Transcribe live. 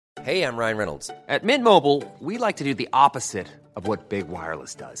Hey, I'm Ryan Reynolds. At Mint Mobile, we like to do the opposite of what Big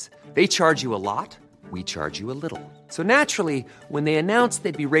Wireless does. They charge you a lot, we charge you a little. So naturally, when they announced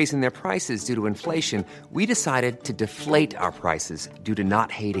they'd be raising their prices due to inflation, we decided to deflate our prices due to not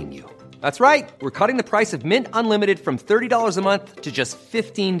hating you. That's right. We're cutting the price of Mint Unlimited from $30 a month to just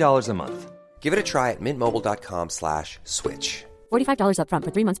 $15 a month. Give it a try at mintmobile.com/switch. $45 up front for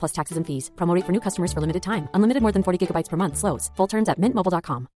 3 months plus taxes and fees. Promo rate for new customers for limited time. Unlimited more than 40 gigabytes per month. Slows full terms at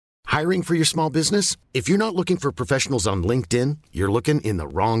mintmobile.com. Hiring for your small business? If you're not looking for professionals on LinkedIn, you're looking in the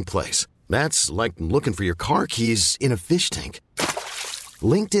wrong place. That's like looking for your car keys in a fish tank.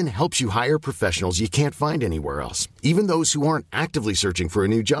 LinkedIn helps you hire professionals you can't find anywhere else, even those who aren't actively searching for a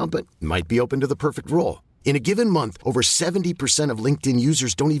new job but might be open to the perfect role. In a given month, over 70% of LinkedIn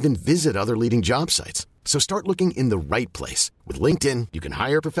users don't even visit other leading job sites. So start looking in the right place. With LinkedIn, you can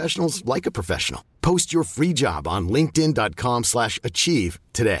hire professionals like a professional. Post your free job on linkedin.com/achieve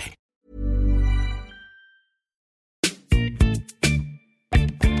today.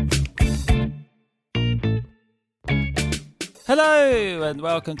 Hello and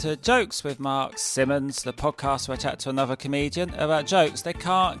welcome to Jokes with Mark Simmons, the podcast where I chat to another comedian about jokes they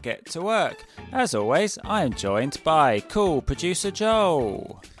can't get to work. As always, I am joined by cool producer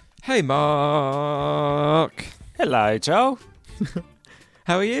Joel. Hey, Mark. Hello, Joel.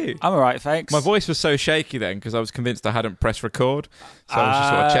 How are you? I'm alright, thanks. My voice was so shaky then because I was convinced I hadn't pressed record, so I was just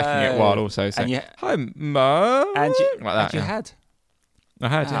sort of checking it while also saying, "Hi, Mark." And you, like that, and you had. I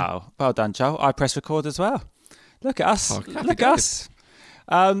had, yeah. Oh, well done, Joel. I pressed record as well. Look at us. Oh, Look at us.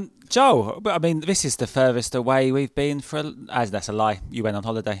 Joel, I mean, this is the furthest away we've been for... that's a lie. You went on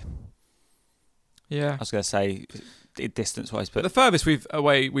holiday. Yeah. I was going to say distance-wise, but... the furthest we've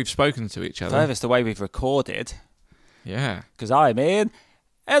spoken to each other. Furthest away we've recorded. Yeah. Because I'm in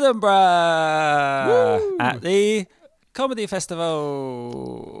Edinburgh. Woo! At the Comedy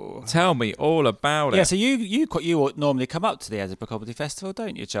Festival. Tell me all about it. Yeah, so you normally come up to the Edinburgh Comedy Festival,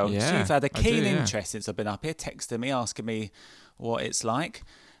 don't you, Joel? Yeah, so you've had a keen yeah. interest since I've been up here, texting me, asking me what it's like.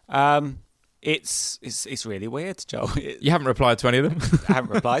 It's really weird, Joel. You haven't replied to any of them? I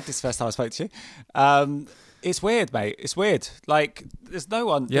haven't replied. This is the first time I spoke to you. It's weird, mate. It's weird. Like, there's no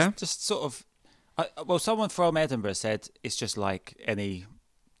one. Yeah. Just sort of... someone from Edinburgh said it's just like any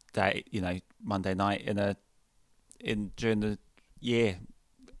day, Monday night during the year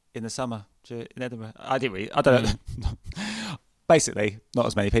in the summer in Edinburgh. I don't know. Basically, not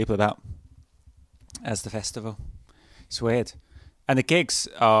as many people about as the festival. It's weird, and the gigs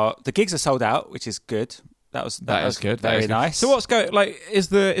are sold out, which is good. That was good. Very nice. So what's going? Like, is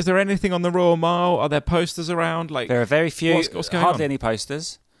there anything on the Royal Mile? Are there posters around? Like, there are very few. What's going hardly on? any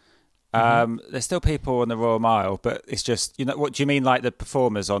posters. There's still people on the Royal Mile, but it's just, what do you mean, like the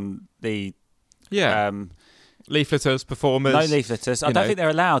performers on the... Yeah, leafleters, performers. No leafleters. I don't think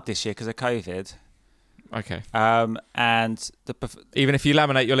they're allowed this year because of COVID. Okay. And even if you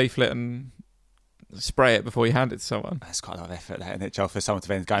laminate your leaflet and spray it before you hand it to someone. That's quite a lot of effort, isn't it, Joel, for someone to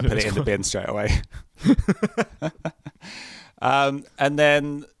then go and put it in the bin straight away. And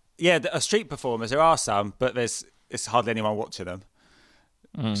then, street performers, there are some, but it's hardly anyone watching them.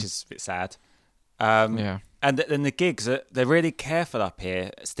 Which is a bit sad. Yeah. And then the gigs, they're really careful up here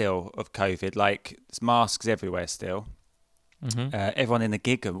still of COVID. Like, there's masks everywhere still. Mm-hmm. Everyone in the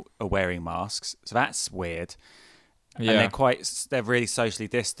gig are wearing masks. So that's weird. Yeah. And they're really socially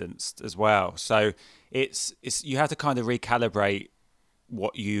distanced as well. So it's you have to kind of recalibrate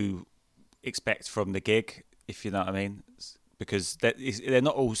what you expect from the gig, if you know what I mean. Because they're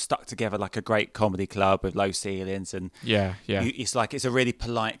not all stuck together like a great comedy club with low ceilings, and it's like it's a really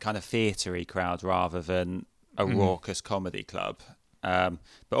polite kind of theatre-y crowd rather than a raucous comedy club. But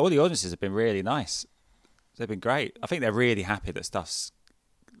all the audiences have been really nice; they've been great. I think they're really happy that stuff's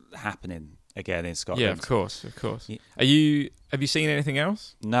happening again in Scotland. Yeah, of course. Yeah. Have you seen anything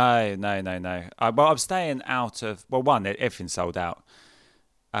else? No. I'm staying out of. Well, one, everything's sold out.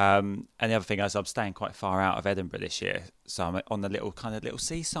 And the other thing is I'm staying quite far out of Edinburgh this year, so I'm on the little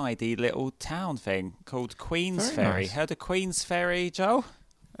seasidey little town thing called Queensferry. Nice. Heard of Queensferry, Joel?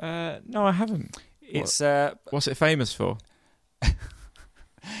 No, I haven't. It's what's it famous for?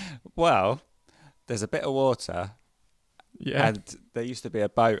 Well, there's a bit of water, and there used to be a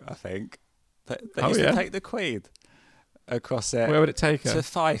boat, I think, that used to take the Queen across it. Where would it take her? To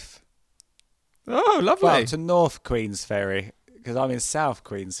Fife. Oh, lovely. Well, to North Queensferry, because I'm in South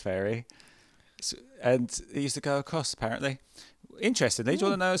Queensferry, and it used to go across, apparently. Interestingly, do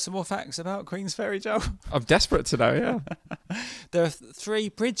you want to know some more facts about Queensferry, Joe? I'm desperate to know, yeah. There are 3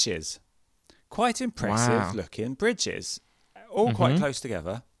 bridges, quite impressive looking bridges, all quite close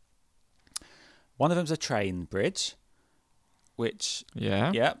together. One of them's a train bridge, which,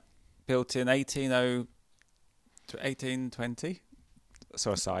 built in 1820. I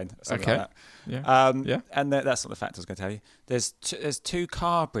saw a sign. Something like that. Yeah. And that's not the fact I was going to tell you. There's 2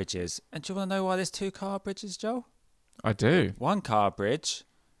 car bridges. And do you want to know why there's 2 car bridges, Joel? I do. One car bridge,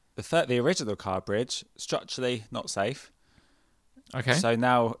 the original car bridge, structurally not safe. Okay. So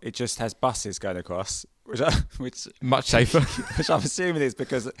now it just has buses going across, which much safer. Which I'm assuming is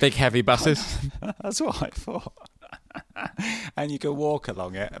because big heavy buses. That's what I thought. And you can walk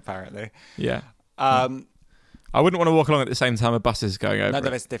along it, apparently. Yeah. I wouldn't want to walk along at the same time a bus is going over. No,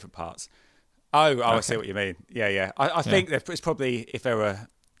 there's different parts. Okay. I see what you mean. Yeah. I think it's probably, if there were,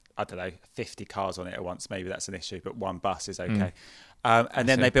 I don't know, 50 cars on it at once, maybe that's an issue, but one bus is okay. And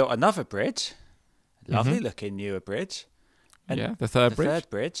then they built another bridge, lovely looking newer bridge. And the third bridge. Third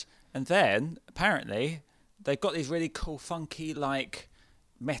bridge. And then, apparently, they've got these really cool, funky, like,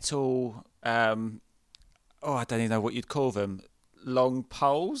 metal, I don't even know what you'd call them, long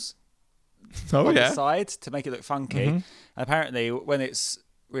poles. On the side to make it look funky. And apparently when it's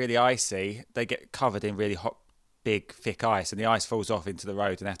really icy, they get covered in really hot, big, thick ice, and the ice falls off into the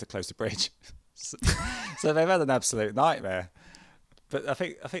road and they have to close the bridge. So they've had an absolute nightmare. But I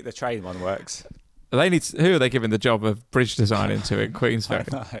think the train one works. Who are they giving the job of bridge design into in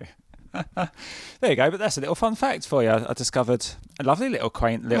Queensferry? I know. There you go, but that's a little fun fact for you. I discovered a lovely little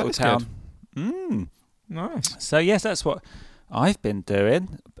quaint little town. Nice. So yes, that's what I've been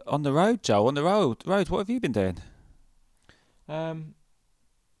doing on the road, Joel. On the road. What have you been doing?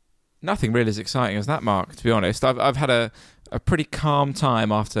 Nothing really as exciting as that, Mark. To be honest, I've had a pretty calm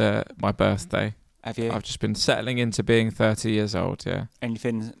time after my birthday. Have you? I've just been settling into being 30 years old. Yeah.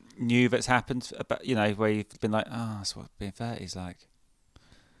 Anything new that's happened about where you've been like, that's what being 30 is like?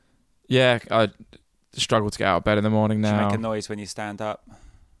 Yeah, I struggle to get out of bed in the morning now. Do you make a noise when you stand up?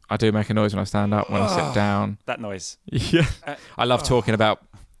 I do make a noise when I stand up. When I sit down, that noise. Yeah, I love talking about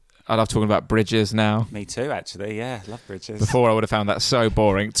bridges now. Me too, actually. Yeah, love bridges. Before I would have found that so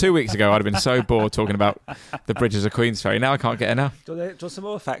boring. 2 weeks ago, I'd have been so bored talking about the bridges of Queensferry. Now I can't get enough. Do you want some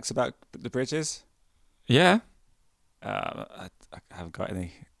more facts about the bridges? Yeah. I haven't got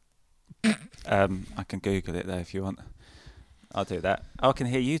any. I can Google it though if you want. I'll do that. I can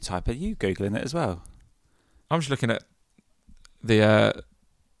hear you type it. You Googling it as well. I'm just looking at the.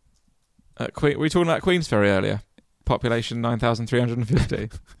 Were we talking about Queensferry earlier? Population 9,350.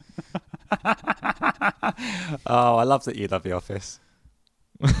 Oh, I love that you love The Office.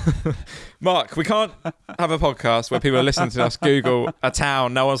 Mark, we can't have a podcast where people are listening to us Google a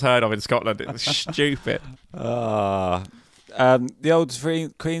town no one's heard of in Scotland. It's stupid. The old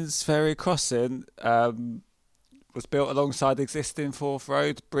Queensferry crossing was built alongside existing Forth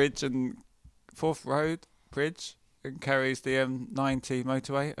Road Bridge and carries the M90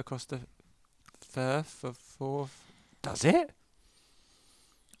 motorway across the Firth of Forth. Does it?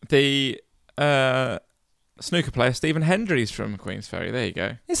 The snooker player Stephen Hendry's from Queensferry. There you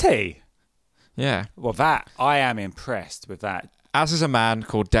go. Is he? Yeah. Well, I am impressed with that. As is a man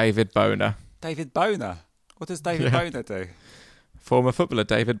called David Boner. David Boner? What does David Boner do? Former footballer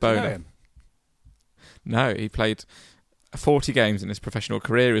David Boner. Do you know him? No, he played 40 games in his professional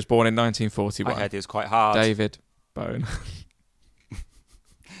career. He was born in 1941. I heard he was quite hard. David Boner.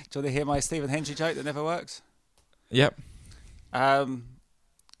 Do you want to hear my Stephen Hendry joke that never works? Yep.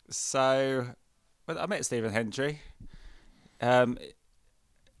 So, when I met Stephen Hendry,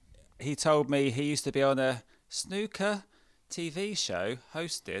 he told me he used to be on a snooker TV show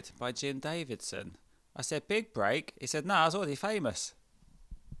hosted by Jim Davidson. I said, big break? He said, no, I was already famous.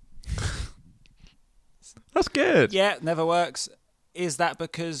 That's good. Yeah, never works. Is that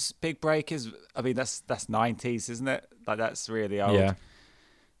because big break is... I mean, that's 90s, isn't it? Like, that's really old. Yeah.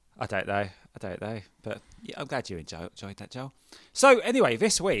 I don't know. But yeah, I'm glad you enjoyed that, Joel. So anyway,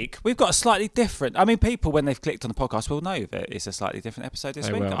 this week, we've got a slightly different... I mean, people, when they've clicked on the podcast, will know that it's a slightly different episode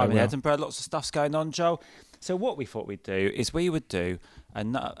this week. I'm in Edinburgh, lots of stuff's going on, Joel. So what we thought we'd do is we would do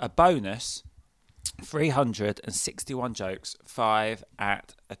a bonus 361 jokes, 5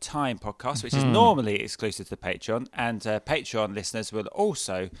 at a time podcast, which is normally exclusive to the Patreon. And Patreon listeners will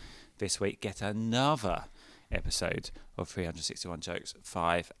also, this week, get another episode of 361 jokes,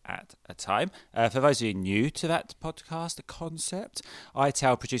 5 at a time. For those of you new to that podcast concept, I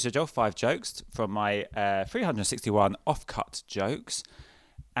tell producer Joel 5 jokes from my 361 off-cut jokes,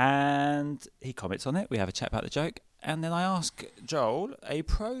 and he comments on it. We have a chat about the joke, and then I ask Joel a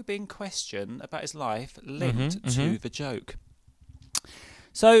probing question about his life linked to the joke.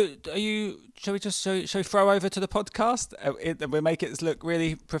 So, shall we throw over to the podcast? We'll make it look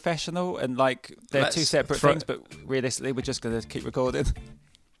really professional and like they're two separate things, but realistically, we're just going to keep recording.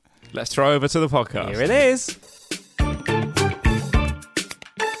 Let's throw over to the podcast. Here it is.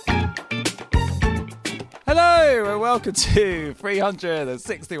 Hello and welcome to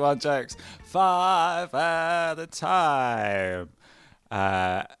 361 Jokes, 5 at a time.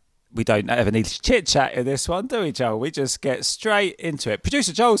 We don't ever need to chit-chat in this one, do we, Joel? We just get straight into it.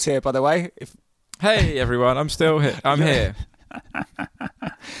 Producer Joel's here, by the way. Hey, everyone. I'm still here. I'm here.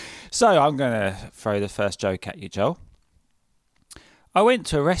 So I'm going to throw the first joke at you, Joel. I went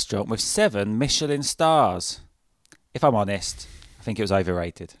to a restaurant with 7 Michelin stars. If I'm honest, I think it was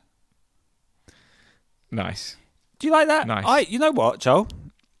overrated. Nice. Do you like that? Nice. You know what, Joel?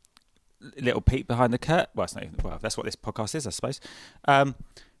 Little peek behind the curtain. Well, it's not even, well, that's what this podcast is, I suppose.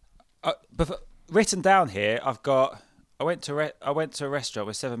 But written down here, I've got. I went to a restaurant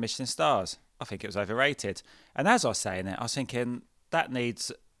with 7 Michelin stars. I think it was overrated. And as I was saying it, I was thinking that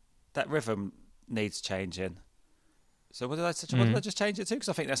rhythm needs changing. So what did I just change it to? Because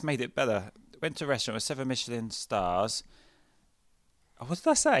I think that's made it better. Went to a restaurant with 7 Michelin stars. What did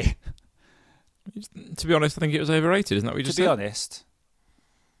I say? To be honest, I think it was overrated. Isn't that what you just said?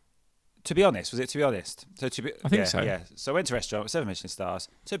 To be honest, was it to be honest? I think so. Yeah. So I went to a restaurant with 7 Michelin stars.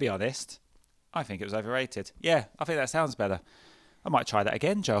 To be honest, I think it was overrated. Yeah, I think that sounds better. I might try that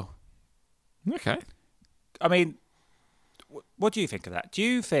again, Joel. Okay. I mean, what do you think of that? Do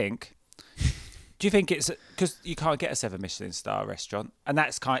you think it's because you can't get a 7 Michelin star restaurant, and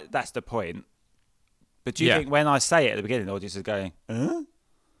that's the point? But do you think when I say it at the beginning, the audience is going, huh?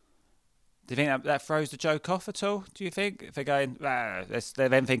 Do you think that throws the joke off at all? Do you think if they're going, they're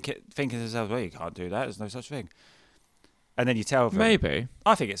then thinking to themselves, well, you can't do that. There's no such thing. And then you tell them, maybe.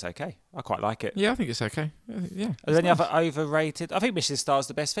 I think it's okay. I quite like it. Yeah, I think it's okay. Yeah. Are there any other overrated? I think Michelin star's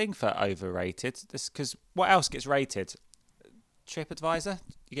the best thing for overrated. Because what else gets rated? TripAdvisor,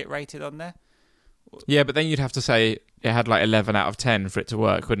 you get rated on there. Yeah, but then you'd have to say it had like 11 out of 10 for it to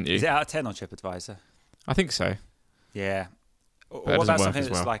work, wouldn't you? Is it out of 10 on TripAdvisor? I think so. Yeah. But what about something as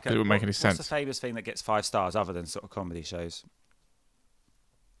that's well. like It wouldn't make any sense. What's the famous thing that gets 5 stars other than sort of comedy shows?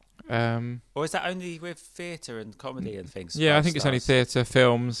 Or is that only with theatre and comedy and things? Yeah, I think it's only theatre,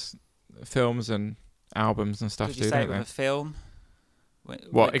 films and albums and stuff. Could you say it with a film?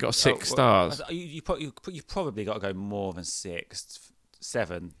 It got 6 stars. You probably got to go more than 6,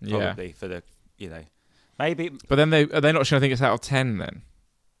 7 probably for the maybe. But then are they not sure? I think it's out of 10 then.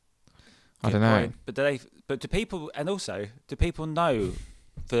 I don't know. Point. But do people know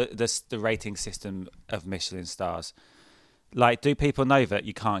the rating system of Michelin stars? Like, do people know that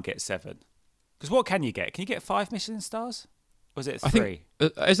you can't get 7? Because what can you get? Can you get 5 Michelin stars? Or is it 3?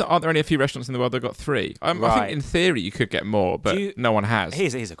 Aren't there only a few restaurants in the world that got 3? I think in theory you could get more, but no one has.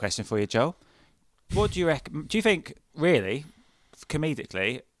 Here's a question for you, Joel. What do you reckon? Do you think, really,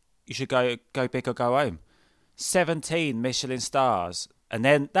 comedically, you should go big or go home? 17 Michelin stars. And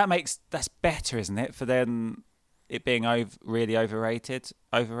then that's better, isn't it? For then it being really overrated.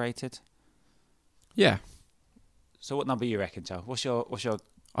 Yeah. So what number you reckon, Joe? What's your?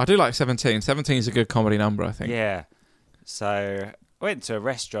 I do like 17. 17 is a good comedy number, I think. Yeah. So I went to a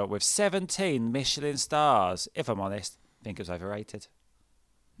restaurant with 17 Michelin stars. If I'm honest, I think it was overrated.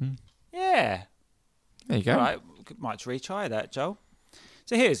 Yeah. There you go. All right, might retry that, Joel.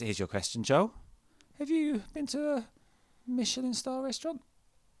 So here's your question, Joel. Have you been to a Michelin star restaurant?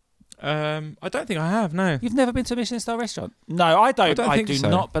 I don't think I have. No. You've never been to a Michelin star restaurant? No, I don't. I do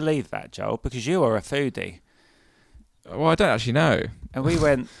not believe that, Joel, because you are a foodie. Well, I don't actually know. And we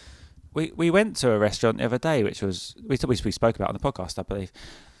went. We went to a restaurant the other day, which was we spoke about on the podcast, I believe,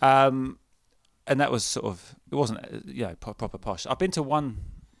 and that was sort of it wasn't proper posh. I've been to one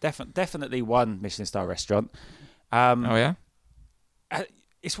definitely one Michelin star restaurant. Oh yeah.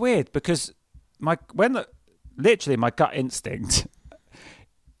 It's weird because literally my gut instinct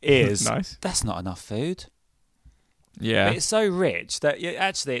is nice. That's not enough food. Yeah, but it's so rich that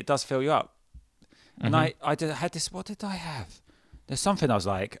actually it does fill you up. And I had this. What did I have? There's something I was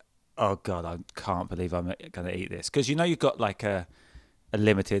like, oh God, I can't believe I'm going to eat this. Because you've got like a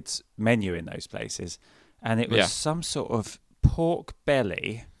limited menu in those places. And it was some sort of pork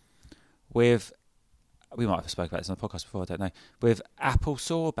belly with, we might have spoken about this on the podcast before, I don't know, with apple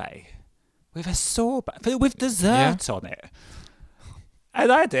sorbet. With a sorbet, with dessert on it.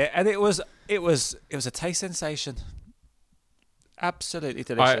 And I had it, and it was a taste sensation. Absolutely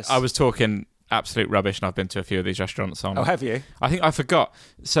delicious. I was talking absolute rubbish, and I've been to a few of these restaurants. Oh, have you? I think I forgot.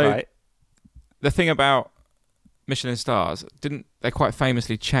 So the thing about Michelin stars, didn't they quite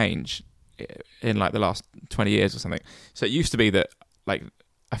famously change in like the last 20 years or something? So it used to be that like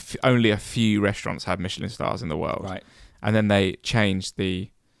only a few restaurants had Michelin stars in the world, right? And then they changed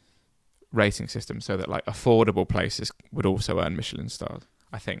the rating system so that like affordable places would also earn Michelin stars,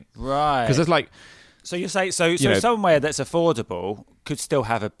 I think. Right. Because there's like So you say somewhere that's affordable could still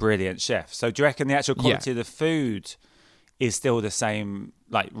have a brilliant chef. So do you reckon the actual quality of the food is still the same,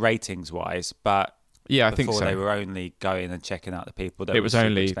 like ratings wise? But yeah, I think so. Before they were only going and checking out the people that it was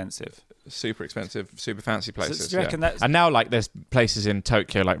only super expensive, super fancy places. So do you reckon that's... And now, like, there's places in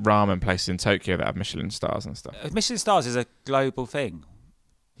Tokyo, like ramen places in Tokyo that have Michelin stars and stuff. Michelin stars is a global thing.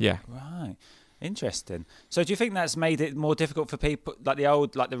 Yeah. Right. Interesting. So do you think that's made it more difficult for people,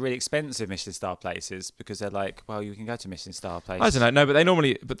 like the really expensive Michelin star places, because they're like, well, you can go to Michelin star places? I don't know. No,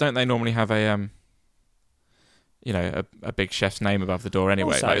 but don't they normally have a a big chef's name above the door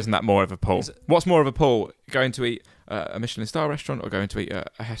anyway? Also, like, isn't that more of a pull? What's more of a pull? Going to eat a Michelin star restaurant or going to eat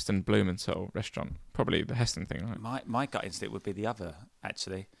a Heston Blumenthal restaurant? Probably the Heston thing, right? My gut instinct would be the other,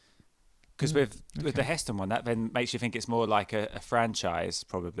 actually. Because with the Heston one, that then makes you think it's more like a franchise,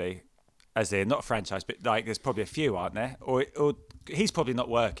 probably. As in, not a franchise, but like there's probably a few, aren't there? Or he's probably not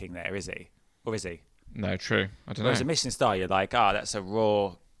working there, is he? Or is he? No, true. I don't know. Whereas a Michelin star, you're like, that's a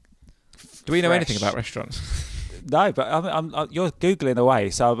raw. Do we know anything about restaurants? No, but you're googling away,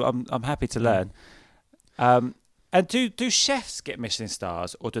 so I'm happy to learn. And do chefs get Michelin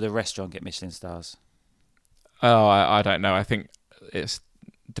stars, or do the restaurant get Michelin stars? Oh, I don't know. I think it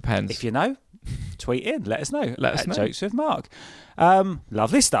depends. If you know, tweet in. Let us know. Let us know. Jokes with Mark.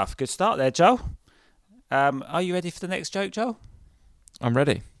 Lovely stuff. Good start there, Joel. Are you ready for the next joke, Joel? I'm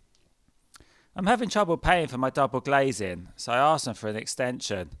ready. I'm having trouble paying for my double glazing, so I asked them for an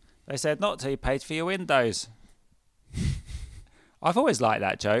extension. They said not till you paid for your windows. I've always liked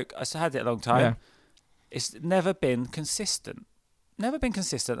that joke. I had it a long time. Yeah. It's never been consistent. Never been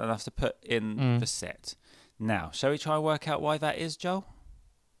consistent enough to put in the set. Now, shall we try and work out why that is, Joel?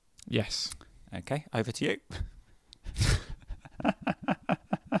 Yes. Okay, over to you.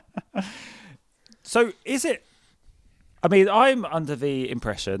 So, is it... I mean, I'm under the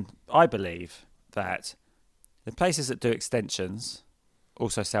impression, I believe, that the places that do extensions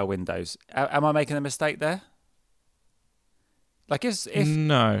also sell windows. Am I making a mistake there? Like,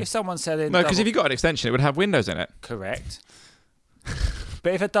 if someone's selling... No, because if you got an extension, it would have windows in it. Correct.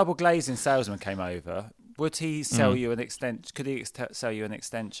 But if a double glazing salesman came over, would he sell you an extension? Could he sell you an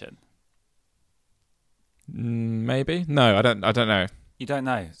extension? Maybe. No, I don't know. You don't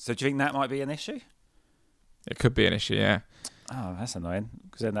know. So do you think that might be an issue? It could be an issue, yeah. Oh, that's annoying,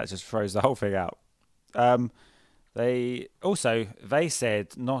 because then that just throws the whole thing out. They said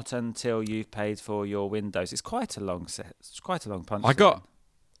not until you've paid for your windows. It's quite a long set. It's quite a long punch. I got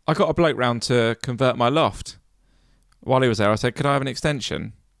a bloke round to convert my loft. While he was there, I said, "Could I have an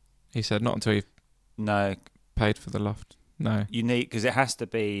extension?" He said, "Not until you've paid for the loft." No, you need, because it has to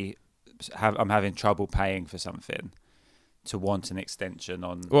be. I'm having trouble paying for something to want an extension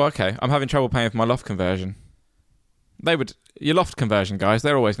on. Well, okay, I'm having trouble paying for my loft conversion. Your loft conversion guys,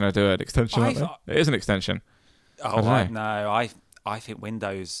 they're always going to do an extension. Aren't they? It is an extension. I think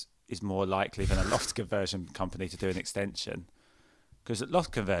Windows is more likely than a loft conversion company to do an extension, because at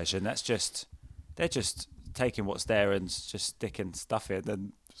loft conversion, they're just taking what's there and just sticking stuff in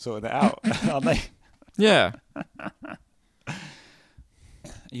and sorting it out, aren't they? Yeah. Are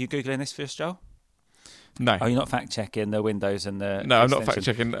you googling this for us, Joel? No. Are you not fact checking the Windows and the? No, I'm not fact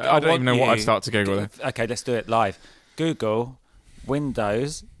checking. I don't even know what I'd start to Google. Okay, let's do it live. Google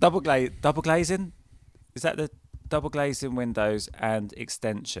Windows double glazing. Is that the double glazing windows and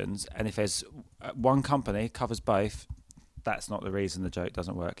extensions? And if there's one company covers both, that's not the reason the joke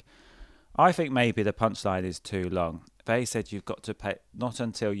doesn't work. I think maybe the punchline is too long. They said you've got to pay not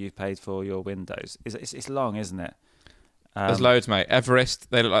until you've paid for your windows. It's long, isn't it? There's loads, mate. Everest,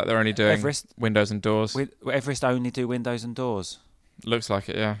 they look like they're only doing windows and doors. Everest only do windows and doors. Looks like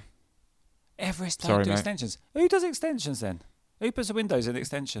it, yeah. Everest don't do extensions. Who does extensions then? Who puts the windows in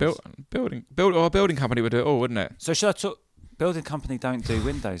extensions? Building company would do it all, wouldn't it? So should I talk? Building company don't do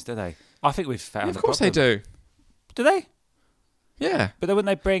windows, do they? I think we've found. Yeah, of course they do. Do they? Yeah. But then when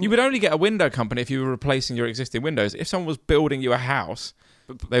they bring... You would only get a window company if you were replacing your existing windows. If someone was building you a house,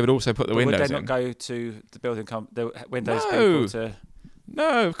 they would also put the windows in. Would they not go to the building the windows people to...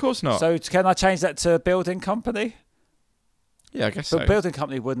 No, of course not. So can I change that to building company? Yeah, I guess so. But building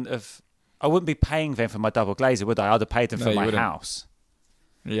company wouldn't have... I wouldn't be paying them for my double glazer, would I? I'd have paid them for my house.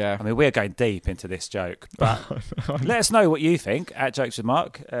 Yeah. I mean, we're going deep into this joke, but let us know what you think at Jokes with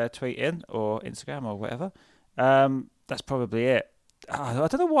Mark. Tweet in or Instagram or whatever. That's probably it. I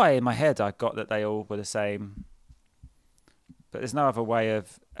don't know why in my head I got that they all were the same, but there's no other way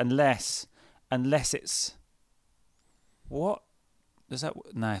of unless it's what does that?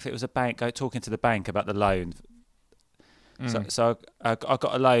 No, if it was a bank, go talking to the bank about the loan. So I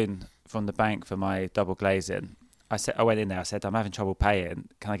got a loan from the bank for my double glazing. I went in there. I said, I'm having trouble paying.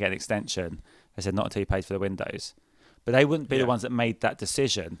 Can I get an extension? They said not until you paid for the windows. But they wouldn't be the ones that made that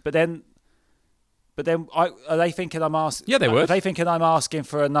decision. But then are they thinking I'm asking? Yeah, they would. Are they thinking I'm asking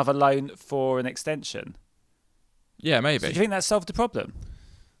for another loan for an extension? Yeah, maybe. So do you think that solved the problem?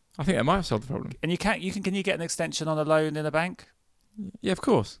 I think that might have solved the problem. And can you get an extension on a loan in a bank? Yeah, of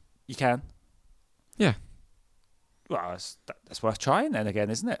course. You can. Yeah. Well, that's worth trying then again,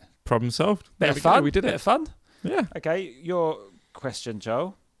 isn't it? Problem solved. Bit of fun. We did Bit it. of fun. Yeah. Okay, your question,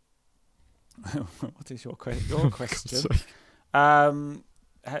 Joel. What is your question? I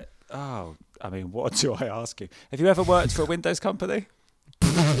mean, what do I ask you? Have you ever worked for a Windows company?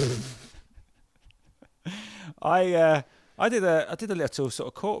 I did a little sort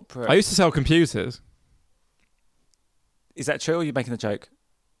of corporate. I used to sell computers. Is that true, or are you making a joke?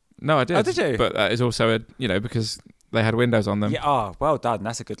 No, I did. Oh, did you? But that is also because they had Windows on them. Yeah. Oh, well done.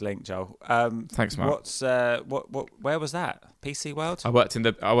 That's a good link, Joel. Thanks, Mark. Where was that? PC World. I worked in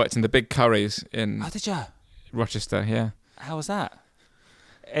the big Currys in Oh, did you? Rochester. Yeah. How was that?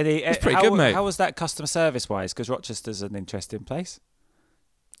 It's pretty good, mate. How was that customer service wise? Because Rochester's an interesting place.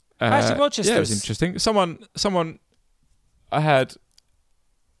 Actually, Rochester. Yeah, it was interesting. Someone, I had.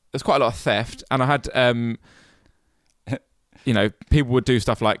 There's quite a lot of theft, and I had, people would do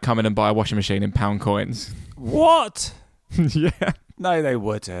stuff like come in and buy a washing machine in pound coins. What? Yeah. No, they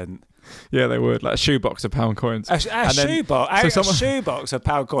wouldn't. Yeah, they would. Like a shoebox of pound coins. A shoebox of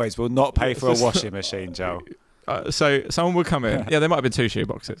pound coins will not pay for a washing machine, Joe. So someone would come in. Yeah, there might have been 2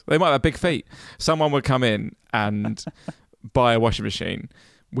 shoeboxes. They might have big feet. Someone would come in and buy a washing machine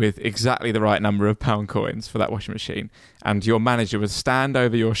with exactly the right number of pound coins for that washing machine, and your manager would stand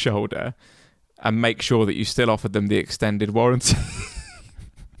over your shoulder and make sure that you still offered them the extended warranty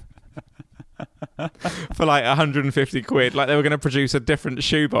for like 150 quid. Like they were going to produce a different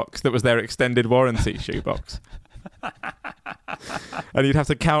shoebox that was their extended warranty shoebox. And you'd have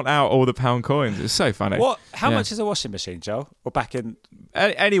to count out all the pound coins. It's so funny. How much is a washing machine, Joe? Or back in...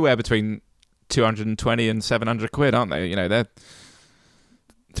 Anywhere between 220 and 700 quid, aren't they? They're...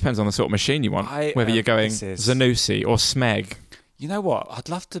 Depends on the sort of machine you want. Whether you're going Zanussi or Smeg. You know what? I'd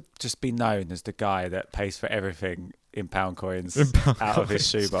love to just be known as the guy that pays for everything in pound coins out of his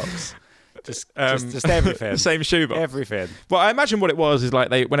shoebox. Just everything. The same shoebox. Everything. Well, I imagine what it was is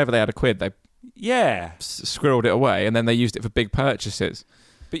like whenever they had a quid, they squirreled it away, and then they used it for big purchases.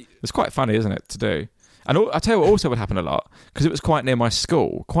 But it's quite funny, isn't it, to do? And I tell you what also would happen a lot, because it was quite near my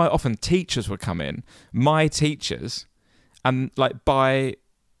school. Quite often teachers would come in, my teachers, and like buy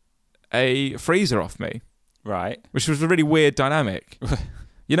a freezer off me. Right. Which was a really weird dynamic.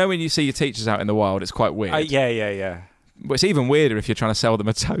 When you see your teachers out in the wild, it's quite weird. Yeah. But it's even weirder if you're trying to sell them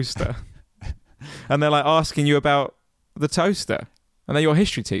a toaster. And they're like asking you about the toaster. And they're your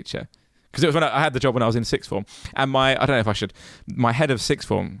history teacher. Because it was when I had the job when I was in sixth form. And my head of sixth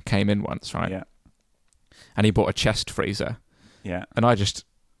form came in once, right? Yeah. And he bought a chest freezer. Yeah. And I just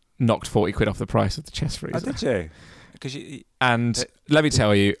knocked 40 quid off the price of the chest freezer. Oh, did you? Let me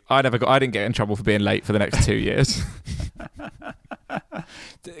tell you, I didn't get in trouble for being late for the next 2 years.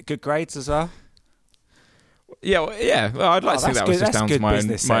 Good grades as well? Yeah. Well, I'd like to think that was just down to my own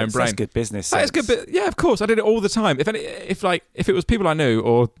brain. That's good business sense. That's good. Yeah, of course. I did it all the time. If it was people I knew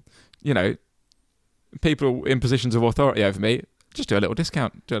or, people in positions of authority over me, just do a little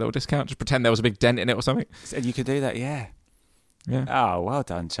discount. Just pretend there was a big dent in it or something. And you could do that, yeah. Yeah. Oh, well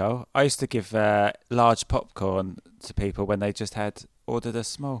done, Joel. I used to give large popcorn to people when they just had ordered a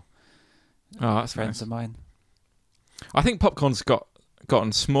small. Oh, that's friends of mine. I think popcorn's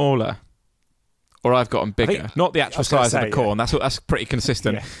gotten smaller, or I've gotten bigger. Not the actual size of the corn. Yeah. That's pretty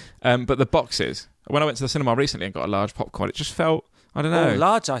consistent. Yeah. But the boxes. When I went to the cinema recently and got a large popcorn, it just felt, I don't know. Well,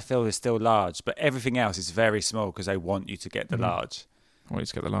 large, I feel, is still large, but everything else is very small because they want you to get the large. I want you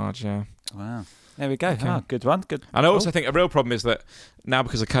to get the large, yeah. Wow. There we go. Okay. Oh, good one. Good. And I also think a real problem is that now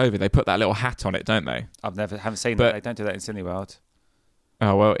because of COVID, they put that little hat on it, don't they? Haven't seen that. They don't do that in Cineworld.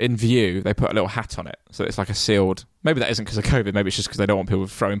 Oh, well, in View, they put a little hat on it. So it's like a sealed... Maybe that isn't because of COVID. Maybe it's just because they don't want people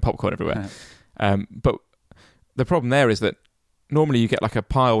throwing popcorn everywhere. But the problem there is that normally you get like a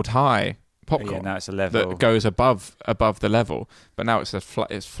piled high popcorn. Yeah, now it's a level. That goes above the level. But now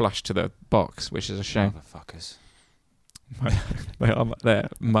it's flush to the box, which is a shame. Motherfuckers. They're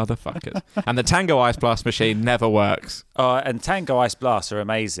motherfuckers. And the Tango Ice Blast machine never works. And Tango Ice Blasts are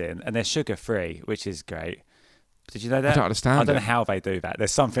amazing. And they're sugar-free, which is great. Did you know that? I don't understand. I don't know how they do that.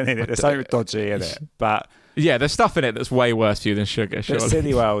 There's something in it. There's something dodgy in it. But yeah, there's stuff in it that's way worse for you than sugar, surely.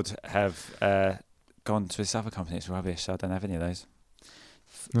 Cineworld have gone to this other company. It's rubbish. So I don't have any of those.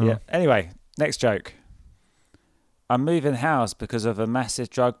 Oh. Yeah. Anyway, next joke. I'm moving house because of a massive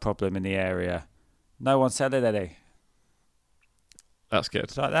drug problem in the area. No one's selling any. That's good.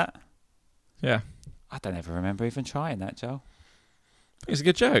 It's like that. Yeah. I don't ever remember even trying that, Joel. It's a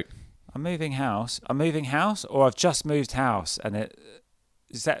good joke. I'm moving house, or I've just moved house, and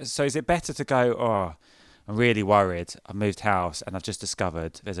is it better to go, oh, I'm really worried, I moved house and I've just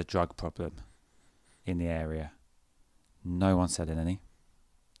discovered there's a drug problem in the area. No one's selling any.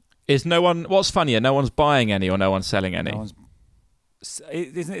 What's funnier, no one's buying any or no one's selling any?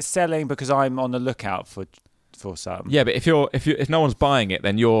 Isn't it selling because I'm on the lookout for some? Yeah, but if no one's buying it,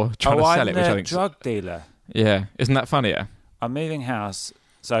 then you're trying to sell it, which I think drug dealer. Yeah, isn't that funnier? I'm moving house,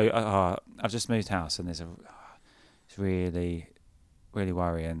 so I've just moved house, and it's really, really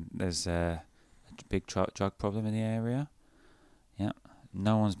worrying. There's a big drug problem in the area. Yeah,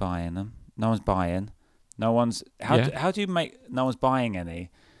 no one's buying them. No one's buying. No one's. How do you make? No one's buying any.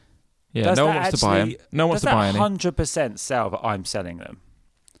 Yeah, no one wants to buy them. No one wants to buy any. Does that 100% sell that I'm selling them?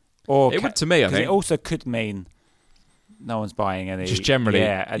 Or it would to me, I think. It also could mean no one's buying any. Just generally.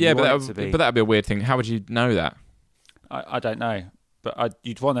 Yeah, but that would be a weird thing. How would you know that? I don't know, but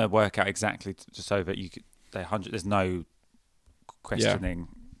you'd want to work out exactly just so that you could. There's no questioning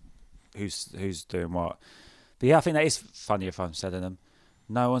who's doing what. But yeah, I think that is funny if I'm selling them.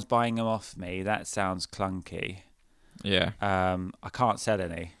 No one's buying them off me. That sounds clunky. Yeah. I can't sell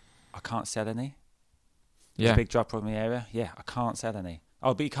any. There's Yeah. a big drop from the area. Yeah, I can't sell any.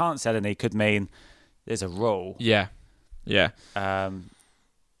 Oh, but you can't sell any could mean there's a rule. Yeah. Yeah. I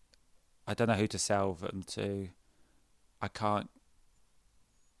don't know who to sell them to. I don't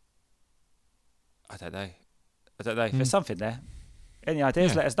know. If there's something there. Any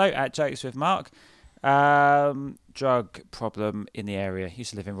ideas? Yeah. Let us know at Jokes with Mark. Drug problem in the area. Used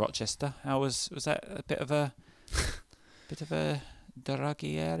to live in Rochester. How was that? A bit of a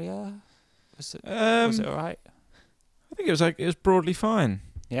druggy area? Was it all right? I think it was broadly fine.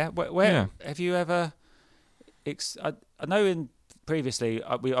 Yeah. Where have you ever? I know previously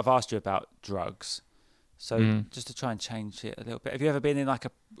I've asked you about drugs, so just to try and change it a little bit. Have you ever been in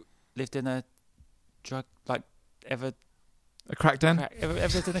lived in a drug ever? A crack den? Ever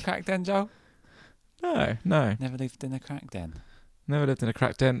lived in a crack den, Joel? No. Never lived in a crack den. Never lived in a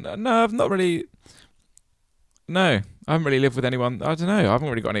crack den. No, I've not really. No, I haven't really lived with anyone. I don't know. I haven't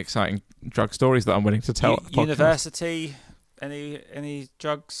really got any exciting drug stories that I'm willing to tell. University, any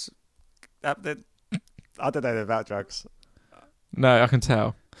drugs? I don't know about drugs. No, I can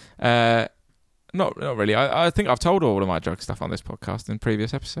tell. Not really. I think I've told all of my drug stuff on this podcast in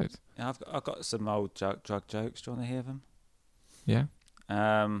previous episodes. Yeah, I've got some old drug jokes. Do you want to hear them? Yeah.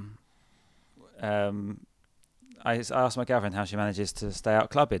 I asked my girlfriend how she manages to stay out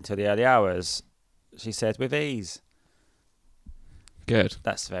clubbing till the early hours. She said, with ease. Good.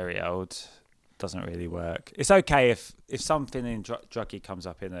 That's very old. Doesn't really work. It's okay if something in druggy comes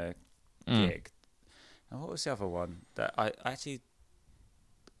up in a gig. And what was the other one that I actually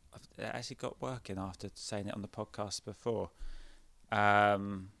got working after saying it on the podcast before?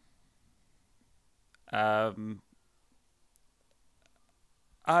 Some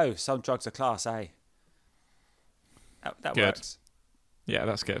drugs are class A. That good. Works. Yeah,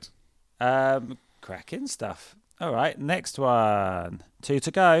 that's good. Cracking stuff. All right, next one. 2 to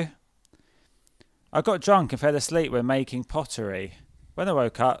go. I got drunk and fell asleep when making pottery. When I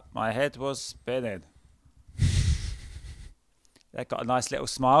woke up, my head was spinning. That got a nice little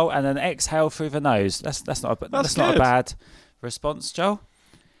smile and an exhale through the nose. That's not a bad response, Joel.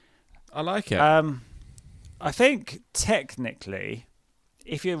 I like it. I think technically,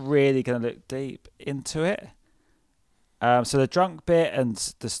 if you're really going to look deep into it, so the drunk bit and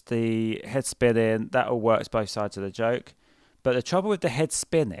the head spinning, that all works both sides of the joke. But the trouble with the head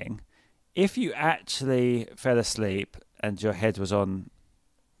spinning, if you actually fell asleep and your head was on,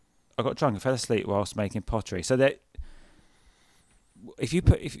 I got drunk and fell asleep whilst making pottery. So that if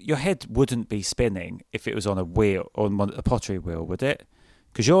your head wouldn't be spinning if it was on a wheel, on a pottery wheel, would it?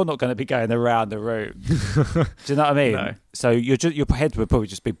 Because you're not going to be going around the room. Do you know what I mean? No. So your head would probably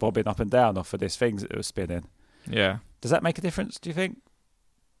just be bobbing up and down off of this thing that it was spinning. Yeah. Does that make a difference, do you think?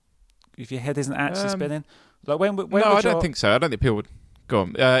 If your head isn't actually spinning? Like when no, I don't think so. I don't think people would... Go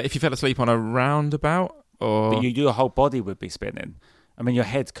on. If you fell asleep on a roundabout or... But your whole body would be spinning. I mean, your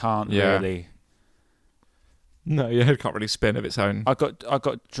head can't really... No, your head can't really spin of its own. I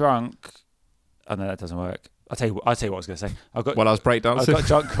got drunk... Oh, no, that doesn't work. I'll tell you what I was going to say. While I was breakdancing? I got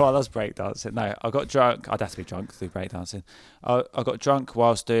drunk while I was breakdancing. No, I got drunk... I'd have to be drunk to do breakdancing. I got drunk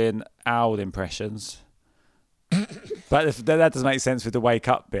whilst doing owl impressions. But that doesn't make sense with the wake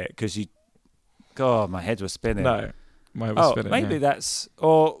up bit because God, my head was spinning. No, my head was spinning. Maybe that's...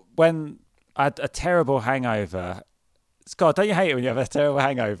 Or when I had a terrible hangover... God, don't you hate it when you have a terrible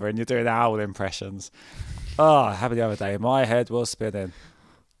hangover and you're doing owl impressions? Oh, I happened the other day. My head was spinning.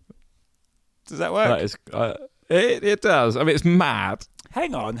 Does that work? That is, it does. I mean, it's mad.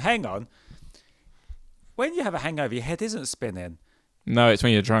 Hang on. When you have a hangover, your head isn't spinning. No, it's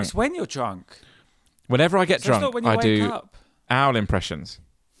when you're drunk. It's when you're drunk. Whenever I get So it's not drunk, when you I wake do up. owl impressions.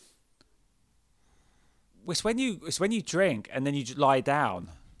 It's when you drink and then you lie down.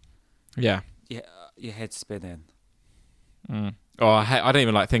 Yeah. Your head's spinning. Mm. Oh, I don't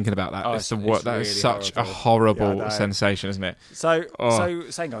even like thinking about that. Oh, it's it's that really is such a horrible. horrible Yeah, I know. sensation, isn't it? So Oh.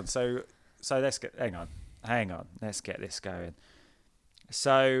 hang on. So let's get hang on. Let's get this going.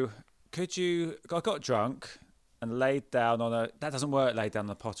 So I got drunk and laid down on that doesn't work. Laid down on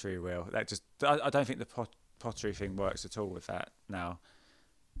the pottery wheel. I don't think the pottery thing works at all with that now.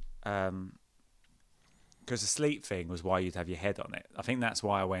 Because the sleep thing was why you'd have your head on it. I think that's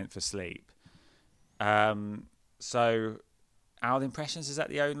why I went for sleep. So owl impressions, is that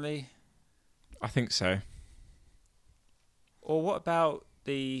the only? I think so. Or what about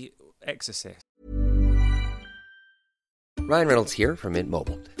The Exorcist? Ryan Reynolds here from Mint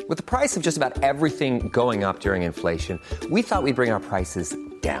Mobile. With the price of just about everything going up during inflation, we thought we'd bring our prices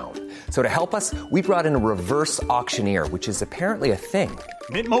down. So to help us, we brought in a reverse auctioneer, which is apparently a thing.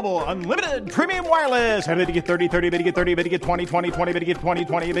 Mint Mobile Unlimited Premium Wireless. How to get 30, 30, bit to get 30, bit to get 20, 20, 20, bit to get 20,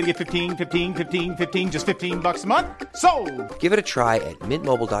 20, bit to get 15, 15, 15, 15, just $15 a month? Sold! Give it a try at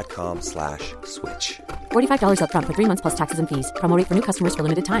mintmobile.com/switch. $45 up front for 3 months plus taxes and fees. Promo rate for new customers for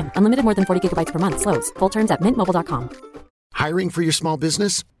limited time. Unlimited more than 40 gigabytes per month. Slows full terms at mintmobile.com. Hiring for your small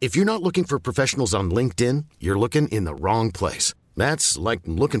business? If you're not looking for professionals on LinkedIn, you're looking in the wrong place. That's like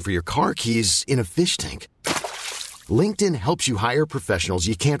looking for your car keys in a fish tank. LinkedIn helps you hire professionals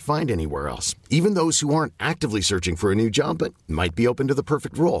you can't find anywhere else, even those who aren't actively searching for a new job but might be open to the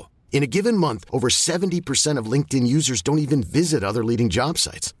perfect role. In a given month, over 70% of LinkedIn users don't even visit other leading job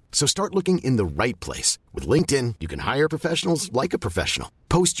sites. So start looking in the right place. With LinkedIn, you can hire professionals like a professional.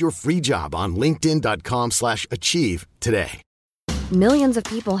 Post your free job on linkedin.com/achieve today. Millions of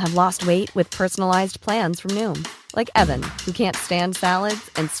people have lost weight with personalized plans from Noom. Like Evan, who can't stand salads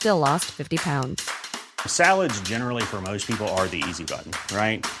and still lost 50 pounds. Salads generally for most people are the easy button,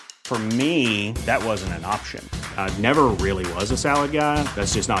 right? For me, that wasn't an option. I never really was a salad guy.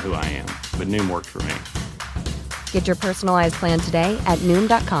 That's just not who I am. But Noom worked for me. Get your personalized plan today at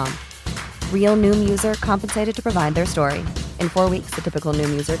Noom.com. Real Noom user compensated to provide their story. In 4 weeks, the typical Noom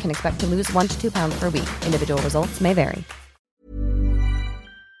user can expect to lose 1 to 2 pounds per week. Individual results may vary.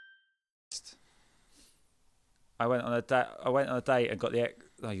 I went on a date and got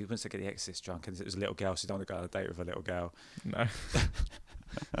no, you wouldn't say get the Exorcist drunk, and it was a little girl, so you don't want to go on a date with a little girl. No.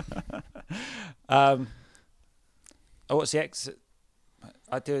 What's the Exorcist?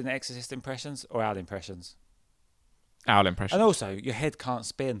 Are doing the Exorcist impressions or owl impressions? Owl impressions. And also, your head can't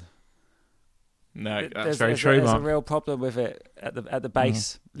spin. No, that's There's very true, There's a Mark. real problem with it at the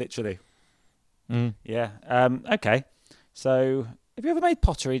base, literally. Mm. Yeah. Okay. So, have you ever made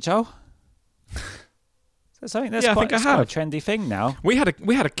pottery, Joel? That's something that's Yeah, I quite, think I it's quite have. a trendy thing now. We had a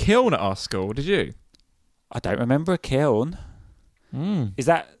kiln at our school. Did you? I don't remember a kiln. Is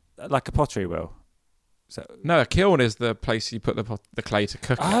that like a pottery wheel? No, a kiln is the place you put the clay to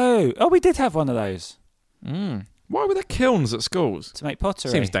cook. Oh, we did have one of those Why were there kilns at schools? to make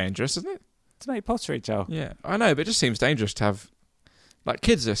pottery. Seems dangerous, doesn't it? To make pottery, Joel. Yeah, I know, but it just seems dangerous to have. Like,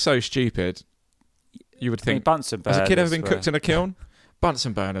 kids are so stupid. You would think. Bunsen burners. Has a kid ever been cooked in a kiln?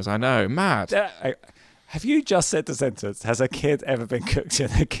 Bunsen burners, I know. Mad. Have you just said the sentence? Has a kid ever been cooked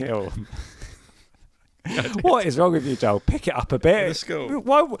in a kiln? What is wrong with you, Joel? Pick it up a bit. In the school.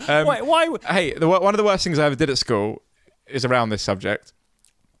 Why? Hey, one of the worst things I ever did at school is around this subject.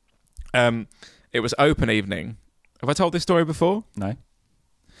 It was open evening. Have I told this story before? No.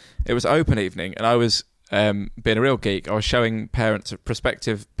 It was open evening, and I was being a real geek. I was showing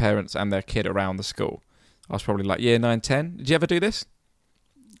prospective parents and their kid around the school. I was probably like year 9, 10. Did you ever do this?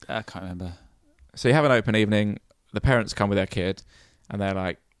 I can't remember. So you have an open evening, the parents come with their kid, and they're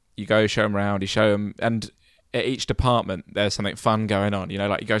like, you go show them around, you show them, and at each department there's something fun going on. You know,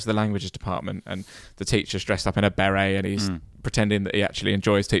 like you go to the languages department and the teacher's dressed up in a beret and he's pretending that he actually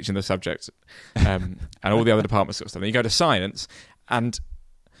enjoys teaching the subject, and all the other departments got stuff. And you go to science, and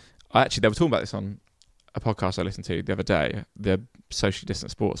they were talking about this on a podcast I listened to the other day, the Socially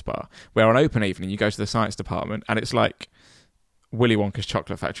Distant Sports Bar, where on open evening you go to the science department and it's like Willy Wonka's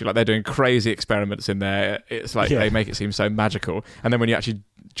chocolate factory. Like, they're doing crazy experiments in there. It's like they make it seem so magical. And then when you actually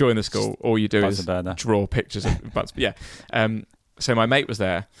join the school, all you do is draw pictures of butts. Yeah. So my mate was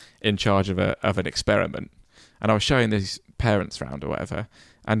there in charge of an experiment, and I was showing these parents around or whatever,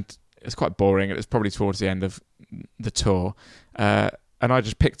 and it's quite boring. It was probably towards the end of the tour. And I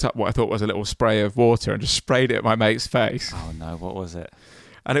just picked up what I thought was a little spray of water and just sprayed it at my mate's face. Oh no, what was it?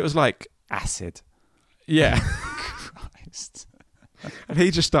 And it was like Acid. Yeah. Christ. And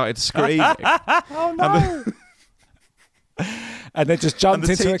he just started screaming. Oh, no. And they just jumped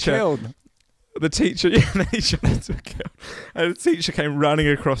into a kiln. The teacher, and he jumped into a kiln. And the teacher came running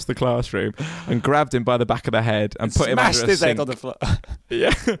across the classroom and grabbed him by the back of the head and put him under a smashed his sink. head on the floor.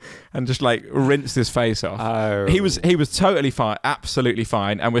 Yeah, and just like rinsed his face off. Oh. He was totally fine, absolutely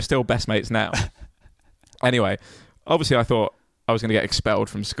fine, and we're still best mates now. Anyway, obviously I thought I was going to get expelled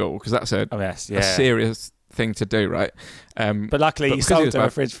from school because that's a serious thing to do, right? But luckily you sold her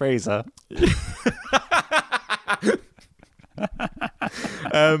a fridge freezer.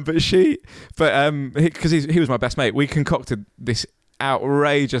 Because he was my best mate, we concocted this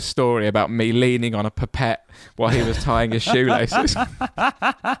outrageous story about me leaning on a pipette while he was tying his shoelaces. All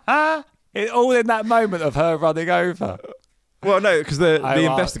in that moment of her running over. Well, no, because the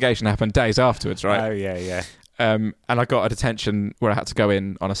investigation happened days afterwards, right? Oh, yeah. And I got a detention where I had to go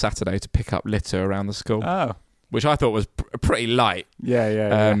in on a Saturday to pick up litter around the school. Oh. Which I thought was pretty light.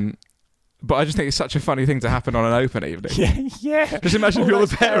 Yeah. But I just think it's such a funny thing to happen on an open evening. Yeah. Just imagine if you're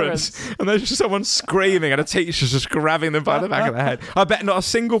the parents and there's just someone screaming and a teacher's just grabbing them by the back of the head. I bet not a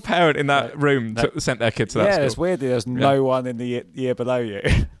single parent in that room sent their kid to that school. Yeah, it's weird there's no one in the year below you.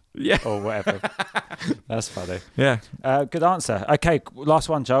 Yeah. Or whatever. That's funny. Yeah. Good answer. Okay, last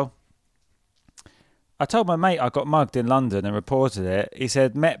one, Joel. I told my mate I got mugged in London and reported it. He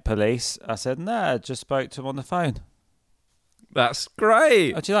said, Met Police. I said, no, just spoke to him on the phone. That's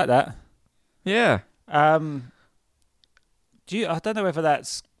great. Oh, do you like that? Yeah. I don't know whether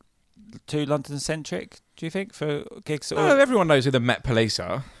that's too London centric. Do you think for gigs? Everyone knows who the Met Police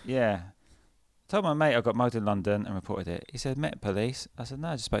are. Yeah. I told my mate I got mugged in London and reported it. He said Met Police. I said no,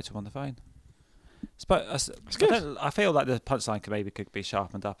 I just spoke to him on the phone. That's good. I feel like the punchline could be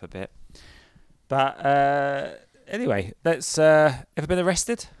sharpened up a bit. But anyway, let's. Ever been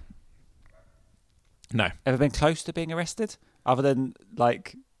arrested? No. Ever been close to being arrested? Other than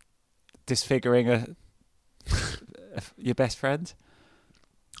like disfiguring your best friend?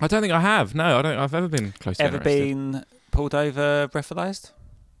 I don't think I have. No, I don't. I've ever been close to Ever been pulled over, breathalyzed?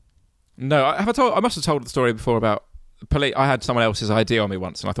 No, I must have told the story before about police. I had someone else's ID on me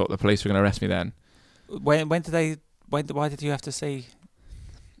once, and I thought the police were going to arrest me then. Why did you have to see?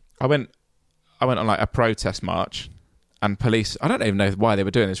 I went on like a protest march, and police. I don't even know why they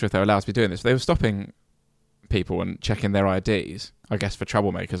were doing this, or if they were allowed to be doing this. But they were stopping people and checking their IDs, I guess for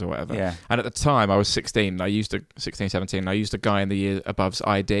troublemakers or whatever. Yeah. And at the time I was 16, 17, I used a guy in the year above's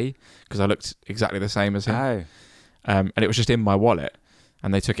ID because I looked exactly the same as him. Oh. And it was just in my wallet,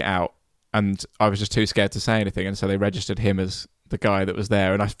 and they took it out, and I was just too scared to say anything, and so they registered him as the guy that was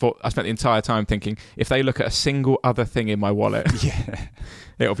there. And I spent the entire time thinking, if they look at a single other thing in my wallet,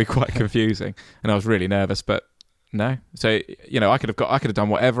 it'll be quite confusing. And I was really nervous, but no. So I could have done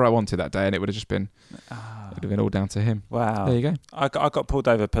whatever I wanted that day, and it would have just been. It would have been all down to him. Wow. There you go. I got pulled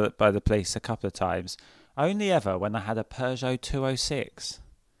over by the police a couple of times. Only ever when I had a Peugeot 206.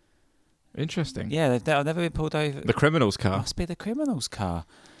 Interesting. Yeah, I've never been pulled over. The criminal's car. Must be the criminal's car.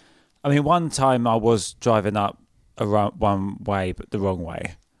 I mean, one time I was driving up one way, but the wrong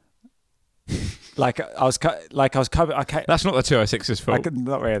way. I was coming. That's not the 206's fault.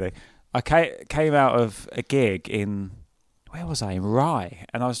 Not really. I came out of a gig in. Where was I? In Rye.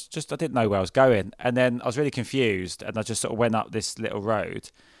 And I didn't know where I was going. And then I was really confused, and I just sort of went up this little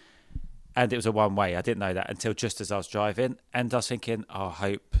road, and it was a one way. I didn't know that until just as I was driving, and I was thinking, I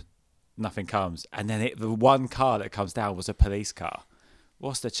hope nothing comes. And then the one car that comes down was a police car.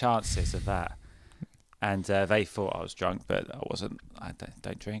 What's the chances of that? And they thought I was drunk, but I wasn't. I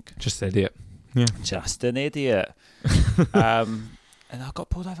don't drink. Just an idiot. Yeah. Just an idiot. And I got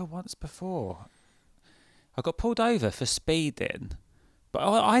pulled over once before. I got pulled over for speeding, but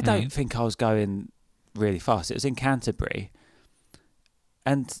I don't think I was going really fast. It was in Canterbury,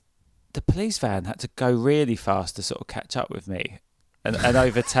 and the police van had to go really fast to sort of catch up with me and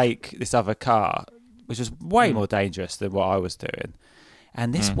overtake this other car, which was way more dangerous than what I was doing.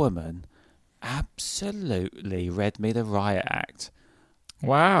 And this woman absolutely read me the riot act.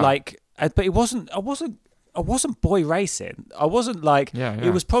 Wow! But it wasn't. I wasn't boy racing. I wasn't like. Yeah.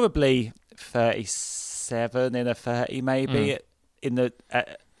 It was probably 37 in a 30 maybe I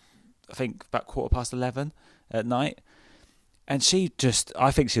think about 11:15 at night. And I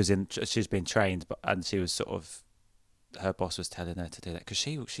think she was being trained, and she was sort of, her boss was telling her to do that because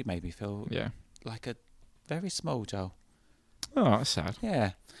she made me feel like a very small Joel. Oh, that's sad.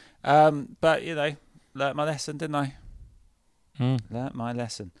 Yeah. But learnt my lesson, didn't I? Learnt my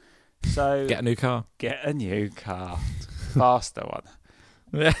lesson. So get a new car. Faster one.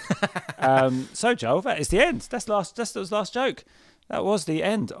 Yeah. So Joel, that is the end. That was last joke. That was the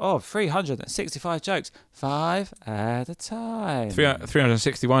end of 365 jokes, 5 at a time.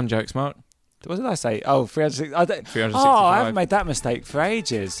 361 jokes, Mark. What did I say? Oh, 365. Oh, I haven't made that mistake for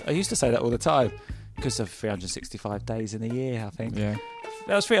ages. I used to say that all the time because of 365 days in a year, I think. Yeah.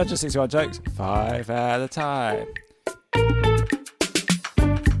 That was 361 jokes, 5 at a time.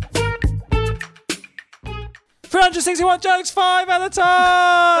 361 jokes, 5 at a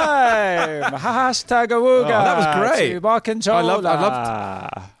time. Hashtag awooga. Oh, that was great. To Mark and Joel.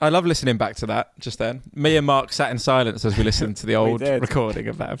 I love listening back to that just then. Me and Mark sat in silence as we listened to the old recording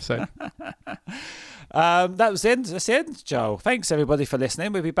of that episode. That's the end, Joel. Thanks everybody for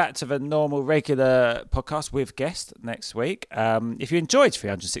listening. We'll be back to the normal regular podcast with guests next week. If you enjoyed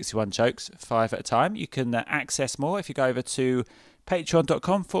 361 jokes, 5 at a time, you can access more if you go over to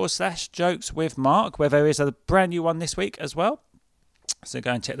patreon.com/jokes with Mark, where there is a brand new one this week as well. So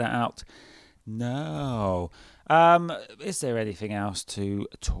go and check that out. No. Is there anything else to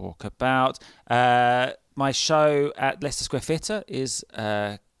talk about? My show at Leicester Square Theatre is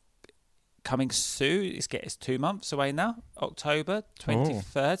coming soon. It's 2 months away now, October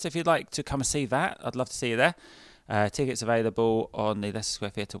 23rd. So if you'd like to come and see that, I'd love to see you there. Tickets available on the Leicester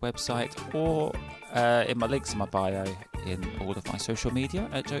Square Theatre website or in my links in my bio in all of my social media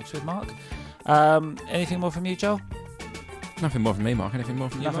at Jokes with Mark. Anything more from you, Joel? Nothing more from me, Mark. Anything more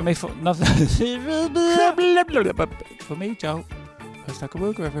from you? Nothing for me, Joel. Hashtag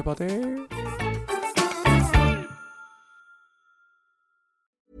awooga, everybody.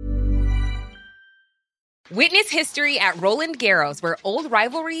 Witness history at Roland Garros, where old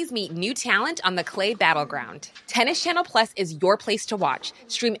rivalries meet new talent on the clay battleground. Tennis Channel Plus is your place to watch.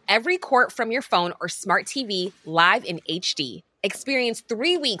 Stream every court from your phone or smart TV live in HD. Experience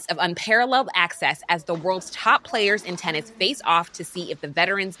 3 weeks of unparalleled access as the world's top players in tennis face off to see if the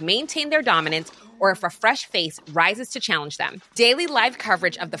veterans maintain their dominance or if a fresh face rises to challenge them. Daily live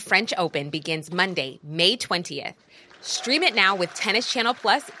coverage of the French Open begins Monday, May 20th. Stream it now with Tennis Channel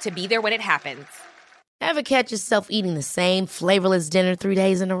Plus to be there when it happens. Ever catch yourself eating the same flavorless dinner 3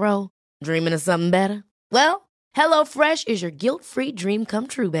 days in a row? Dreaming of something better? Well, HelloFresh is your guilt-free dream come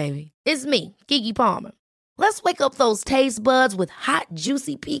true, baby. It's me, Keke Palmer. Let's wake up those taste buds with hot,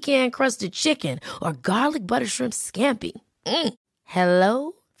 juicy pecan-crusted chicken or garlic butter shrimp scampi.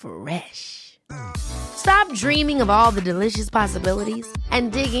 Hello Fresh. Stop dreaming of all the delicious possibilities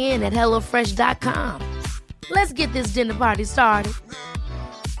and dig in at HelloFresh.com. Let's get this dinner party started.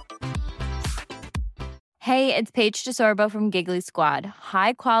 Hey, it's Paige DeSorbo from Giggly Squad.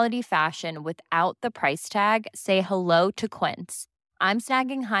 High quality fashion without the price tag. Say hello to Quince. I'm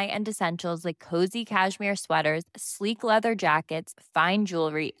snagging high-end essentials like cozy cashmere sweaters, sleek leather jackets, fine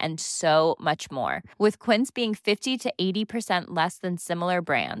jewelry, and so much more. With Quince being 50 to 80% less than similar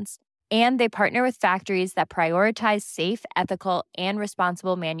brands. And they partner with factories that prioritize safe, ethical, and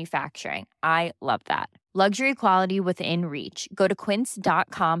responsible manufacturing. I love that. Luxury quality within reach. Go to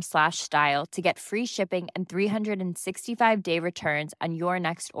quince.com/style to get free shipping and 365-day returns on your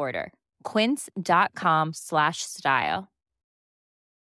next order. Quince.com/style.